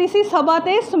कौन करती सी? सभा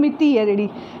ते समिति है जिहड़ी।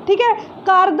 ठीक है,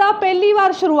 कर दा पहली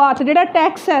बार शुरुआत जिहड़ा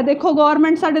टैक्स है, देखो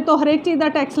गौरमेंट साडे तो हरेक चीज़ का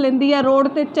टैक्स लैंदी है, रोड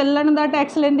ते चलण का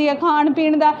टैक्स लैंदी है, खाण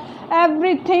पीण का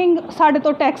एवरीथिंग साडे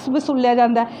तो टैक्स वसूलिया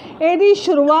जाता है। इहदी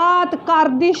शुरुआत, कर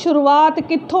दी शुरुआत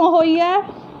कित्थों होई है?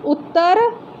 उत्तर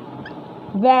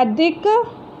वैदिक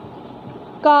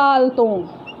काल तो।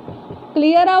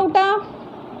 क्लीयर आउट आ?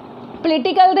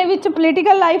 पोलीटिकल दे विच,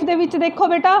 पोलीटिकल लाइफ दे विच देखो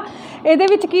बेटा, ਇਹਦੇ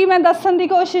ਵਿੱਚ ਕੀ मैं दसन की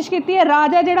कोशिश की है,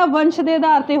 राजा जिहड़ा वंश के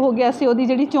आधार पर हो गया सी, ਉਹਦੀ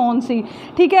ਜਿਹੜੀ चोन सी।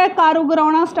 ठीक है,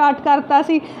 कारोगराउणा स्टार्ट करता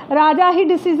सी, राजा ही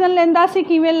डिसीजन लैंदा सी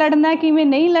किवें लड़ना, किवें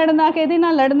नहीं लड़ना, किहदे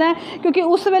नाल लड़ना है, क्योंकि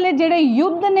उस वेले जिहड़े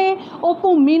युद्ध ने वो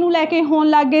भूमि नूं लैके होण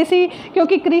लग गए सी,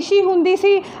 क्योंकि कृषि हुंदी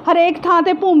सी, हरेक थां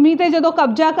ते भूमि ते जदों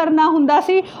कब्जा करना हुंदा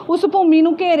सी, उस भूमि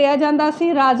नूं घेरिया जांदा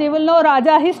सी राजे वल्लों।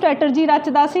 राजा ही स्ट्रैटजी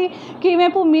रचदा सी किवें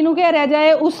भूमि नूं घेरिया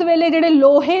जाए। उस वेले जिहड़े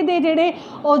लोहे दे जिहड़े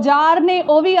औजार ने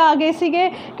वो भी आ गए सीगे,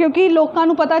 क्योंकि लोगों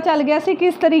को पता चल गया सी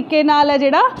किस तरीके नाल है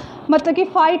जिहड़ा मतलब कि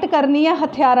फाइट करनी है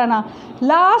हथियारां नाल।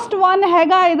 लास्ट वन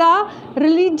हैगा इहदा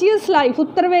रिलीजियस लाइफ।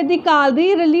 उत्तर वैदिक काल दी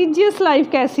रिलीजियस लाइफ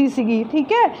कैसी सीगी?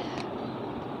 ठीक है,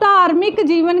 धार्मिक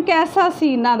जीवन कैसा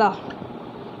सी इन्हां दा,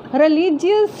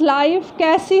 रिलीजियस लाइफ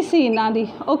कैसी सी इन्हां दी।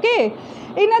 ओके,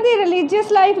 इन्हां दी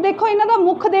रिलीजियस लाइफ देखो, इन्हां दा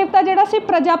मुख देवता जिहड़ा सी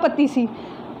प्रजापति सी।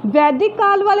 वैदिक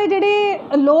काल वाले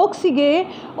जिहड़े लोग सीगे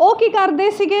वो की करते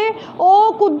सीगे, वो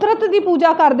कुदरत की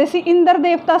पूजा करते सी। इंद्र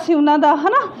देवता सी उन्हां दा,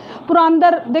 है ना।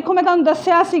 पुरांदर देखो मैं तुहानूं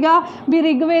दस्सिया सीगा भी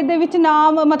ऋग्वेद दे विच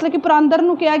नाम मतलब कि पुरांदर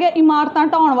नूं कहा गया इमारतां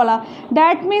ढाउण वाला।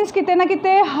 डैट मीनस किते ना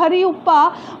किते हरिउप्पा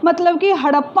मतलब कि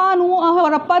हड़प्पा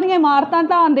दीयां इमारतां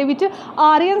ढाउण दे विच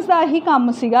आर्यंस दा ही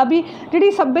काम सीगा, भी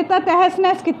जिहड़ी सभ्यता तहस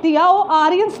नहस कीती आ वो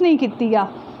आर्यंस नहीं कीती आ।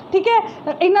 ठीक है,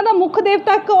 इन्हां दा मुख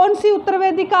देवता कौन सी उत्तर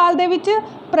वैदिक काल दे विच?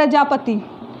 प्रजापति,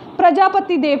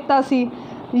 प्रजापति देवता सी।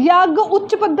 यज्ञ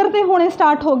उच्च पद्धर ते होने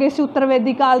स्टार्ट हो गए सी उत्तर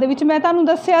वैदिक काल दे विच। मैं तुहानूं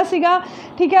दस्सिया सीगा,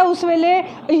 ठीक है, उस वेले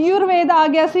यजुर्वेद आ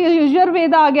गया सी,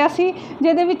 यजुर्वेद आ गया सी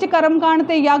जिहदे विच कर्मकांड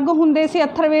ते यज्ञ हुंदे सी।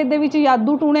 अथर्वेद दे विच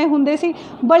यादू टूणे हुंदे सी,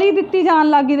 बलि दित्ती जाण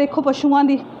लग गई। देखो पशुआं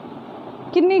दी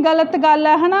किन्नी गलत गल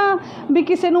है ना, भी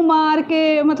किसी नूं मार के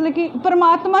मतलब कि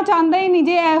परमात्मा चाहता ही नहीं।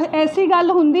 जे ऐसी गल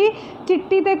हुंदी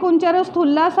चिट्टी ते कुंचर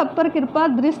स्थूला सब पर कृपा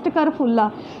दृष्ट कर फुल्ला,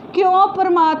 क्यों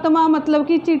परमात्मा मतलब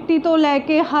कि चिट्टी तो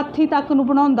लैके हाथी तक नूं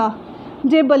बनाउंदा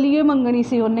जे बलीए मंगनी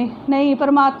सी उन्हें? नहीं,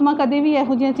 परमात्मा कदे भी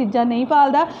इहो जिहियां चीज़ां नहीं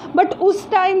पालदा। बट उस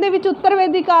टाइम दे विच उत्तर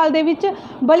वैदिक काल दे विच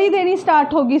बली देनी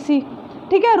स्टार्ट हो गई सी।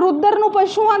 ठीक है, रुद्र नूं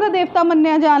पशुआं दा देवता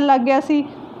मन्निया जाण लग गया सी।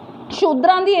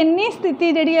 शूद्रां दी इन्नी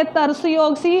स्थिति जिहड़ी है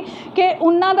तरसयोग सी कि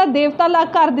उन्हां दा देवता अलग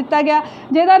कर दिता गया,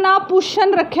 जिहदा नाम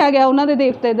पुशन रखिया गया। उन्हां दे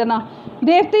देवते दे नाम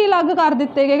देवते ही अलग कर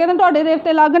दिते गए, कहते तुहाडे देवते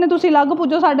अलग ने, तुसीं अलग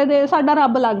पूजो, साडा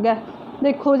रब अलग है।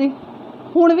 देखो जी,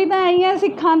 हुण भी तां आई है,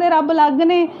 सिखां दे रब अलग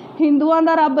ने, हिंदुआं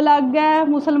दा रब अलग है,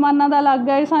 मुसलमानां दा अलग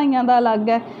है, ईसाइयां दा अलग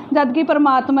है, जबकि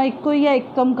परमात्मा इक्को ही है,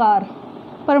 एकमकार।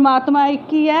 परमात्मा एक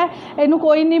ही है, इनू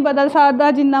कोई नहीं बदल सकता,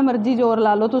 जिन्ना मर्जी जोर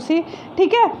ला लो तुसी।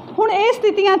 ठीक है, हुण ये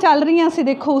स्थितियां चल रही सी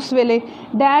देखो उस वेले।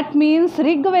 डैट मीनस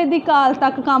ऋग्वेदिक काल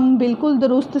तक काम बिल्कुल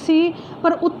दुरुस्त सी,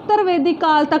 पर उत्तर वैदिक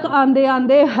काल तक आंदे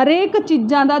आंदे हरेक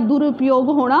चीज़ां दा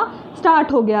दुरुपयोग होना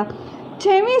स्टार्ट हो गया।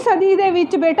 6वीं सदी दे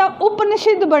विच बेटा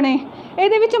उपनिषद बने।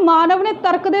 ਇਹਦੇ ਵਿੱਚ मानव ने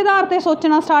तर्क के आधार पर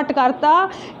सोचना स्टार्ट करता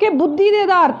कि बुद्धि के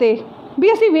आधार पर भी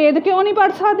असी वेद क्यों नहीं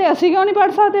पढ़ सकते, असी क्यों नहीं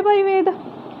पढ़ सकते भाई वेद।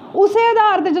 उस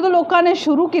आधार पर जो लोगों ने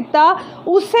शुरू किया,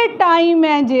 उस टाइम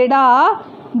है जिहड़ा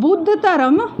बुद्ध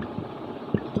धर्म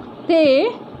ते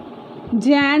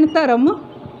जैन धर्म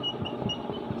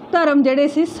ਜਿਹੜੇ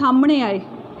ਸੀ ਸਾਹਮਣੇ ਆਏ।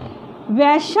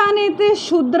 ਵੈਸ਼ਾਂ ਨੇ ਤੇ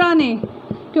ਸ਼ੂਦਰਾਂ ਨੇ,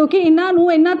 ਕਿਉਂਕਿ ਇਹਨਾਂ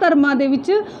ਨੂੰ ਇਹਨਾਂ ਧਰਮਾਂ ਦੇ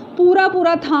ਵਿੱਚ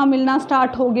ਪੂਰਾ ਥਾਂ ਮਿਲਣਾ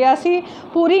ਸਟਾਰਟ ਹੋ ਗਿਆ ਸੀ।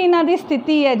 ਪੂਰੀ ਇਹਨਾਂ ਦੀ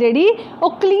ਸਥਿਤੀ ਹੈ ਜਿਹੜੀ ਉਹ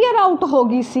ਕਲੀਅਰ ਆਊਟ ਹੋ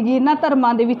ਗਈ ਸੀਗੀ ਇਹਨਾਂ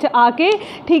ਧਰਮਾਂ ਦੇ ਵਿੱਚ ਆ ਕੇ,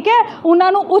 ਠੀਕ ਹੈ।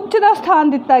 ਉਹਨਾਂ ਨੂੰ ਉੱਚ ਦਾ ਸਥਾਨ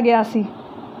ਦਿੱਤਾ ਗਿਆ ਸੀ,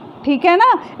 ਠੀਕ ਹੈ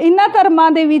ਨਾ। ਇਹਨਾਂ ਧਰਮਾਂ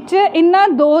ਦੇ ਵਿੱਚ ਇਹਨਾਂ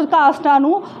ਦੋ ਕਾਸਟਾਂ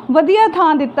ਨੂੰ ਵਧੀਆ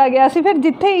ਥਾਂ ਦਿੱਤਾ ਗਿਆ ਸੀ। ਫਿਰ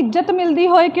ਜਿੱਥੇ ਇੱਜ਼ਤ ਮਿਲਦੀ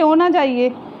ਹੋਏ ਕਿਉਂ ਨਾ ਜਾਈਏ,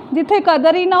 ਜਿੱਥੇ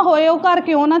ਕਦਰ ਹੀ ਨਾ ਹੋਏ ਉਹ ਘਰ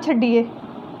ਕਿਉਂ ਨਾ ਛੱਡੀਏ,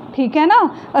 ਠੀਕ ਹੈ ਨਾ।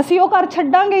 ਅਸੀਂ ਉਹ ਘਰ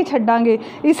ਛੱਡਾਂਗੇ ਹੀ ਛੱਡਾਂਗੇ।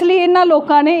 ਇਸ ਲਈ ਇਹਨਾਂ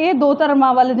ਲੋਕਾਂ ਨੇ ਇਹ ਦੋ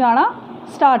ਧਰਮਾਂ ਵੱਲ ਜਾਣਾ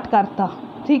ਸਟਾਰਟ ਕਰਤਾ,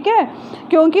 ਠੀਕ ਹੈ,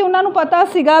 ਕਿਉਂਕਿ ਉਹਨਾਂ ਨੂੰ ਪਤਾ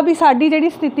ਸੀਗਾ ਵੀ ਸਾਡੀ ਜਿਹੜੀ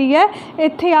ਸਥਿਤੀ ਹੈ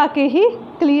ਇੱਥੇ ਆ ਕੇ ਹੀ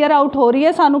ਕਲੀਅਰ ਆਊਟ ਹੋ ਰਹੀ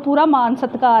ਹੈ, ਸਾਨੂੰ ਪੂਰਾ ਮਾਨ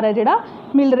ਸਤਿਕਾਰ ਹੈ ਜਿਹੜਾ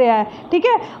ਮਿਲ ਰਿਹਾ ਹੈ, ਠੀਕ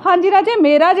ਹੈ। ਹਾਂਜੀ ਰਾਜੇ,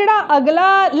 ਮੇਰਾ ਜਿਹੜਾ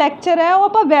ਅਗਲਾ ਲੈਕਚਰ ਹੈ ਉਹ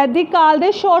ਆਪਾਂ ਵੈਦਿਕ ਕਾਲ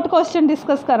ਦੇ ਸ਼ਾਰਟ ਕੁਐਸਚਨ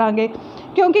ਡਿਸਕਸ ਕਰਾਂਗੇ,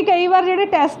 ਕਿਉਂਕਿ ਕਈ ਵਾਰ ਜਿਹੜੇ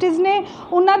ਟੈਸਟਿਸ ਨੇ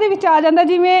ਉਹਨਾਂ ਦੇ ਵਿੱਚ ਆ ਜਾਂਦਾ,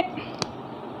 ਜਿਵੇਂ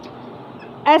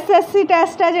SSC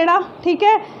ਟੈਸਟ ਹੈ ਜਿਹੜਾ, ਠੀਕ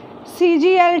ਹੈ,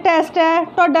 CGL ਟੈਸਟ ਹੈ,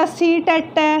 ਤੁਹਾਡਾ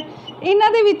CTET ਹੈ। ਇਹਨਾਂ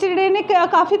ਦੇ ਵਿੱਚ ਜਿਹੜੇ ਨੇ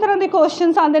ਕਾफ़ी ਤਰ੍ਹਾਂ ਦੇ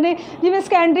ਕੁਐਸਚਨਸ ਆਉਂਦੇ ਨੇ, ਜਿਵੇਂ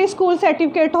ਸੈਕੰਡਰੀ ਸਕੂਲ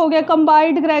ਸਰਟੀਫਿਕੇਟ ਹੋ ਗਿਆ,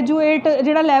 ਕੰਬਾਈਨਡ ਗ੍ਰੈਜੂਏਟ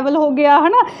ਜਿਹੜਾ ਲੈਵਲ ਹੋ ਗਿਆ, ਹੈ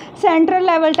ਨਾ, ਸੈਂਟਰਲ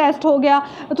ਲੈਵਲ ਟੈਸਟ ਹੋ ਗਿਆ।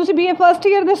 ਤੁਸੀਂ BA ਫਸਟ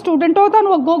ਈਅਰ ਦੇ ਸਟੂਡੈਂਟ ਹੋ,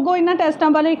 ਤੁਹਾਨੂੰ ਅੱਗੋਂ ਇਹਨਾਂ ਟੈਸਟਾਂ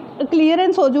ਬਾਰੇ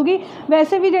ਕਲੀਅਰੈਂਸ ਹੋ ਜੂਗੀ।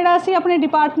 ਵੈਸੇ ਵੀ ਜਿਹੜਾ ਅਸੀਂ ਆਪਣੇ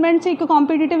ਡਿਪਾਰਟਮੈਂਟ 'ਚ ਇੱਕ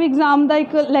ਕੰਪੀਟੀਟਿਵ ਐਗਜ਼ਾਮ ਦਾ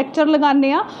ਇੱਕ ਲੈਕਚਰ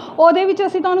ਲਗਾਉਂਦੇ ਹਾਂ, ਉਹਦੇ ਵਿੱਚ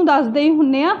ਅਸੀਂ ਤੁਹਾਨੂੰ ਦੱਸਦੇ ਹੀ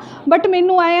ਹੁੰਦੇ ਹਾਂ। ਬਟ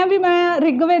ਮੈਨੂੰ ਆਏ ਆ ਵੀ ਮੈਂ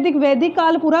ਵੈਦਿਕ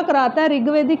ਕਾਲ ਪੂਰਾ ਕਰਾਤਾ,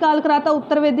 ਰਿਗਵੈਦਿਕ ਕਾਲ ਕਰਾਤਾ,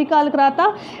 ਉੱਤਰ ਵੈਦਿਕ ਕਾਲ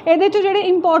ਕਰਾਤਾ। ਇਹਦੇ 'ਚ ਜਿਹੜੇ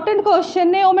ਇੰਪੋਰਟੈਂਟ ਕੁਐਸਚਨ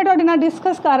ਨੇ ਉਹ ਮੈਂ ਤੁਹਾਡੇ ਨਾਲ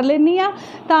ਡਿਸਕਸ ਕਰ ਲੈਂਦੀ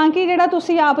ਤਾਂ ਕਿ ਜਿਹੜਾ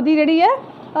ਤੁਸੀਂ ਆਪ ਦੀ ਜਿਹੜੀ ਹੈ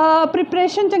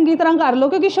प्रिपरेशन चंगी तरह कर लो,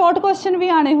 क्योंकि शॉर्ट क्वेश्चन भी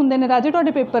आने होंगे ने राजे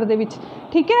तुहाडे पेपर दे विच,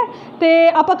 ठीक है। तो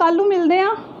आपां कल नूं मिलदे हां,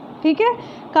 ठीक है,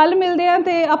 कल मिलदे हां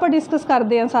ते आपां डिस्कस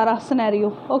करदे हां सारा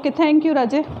scenario. Okay, thank you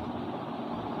Raje.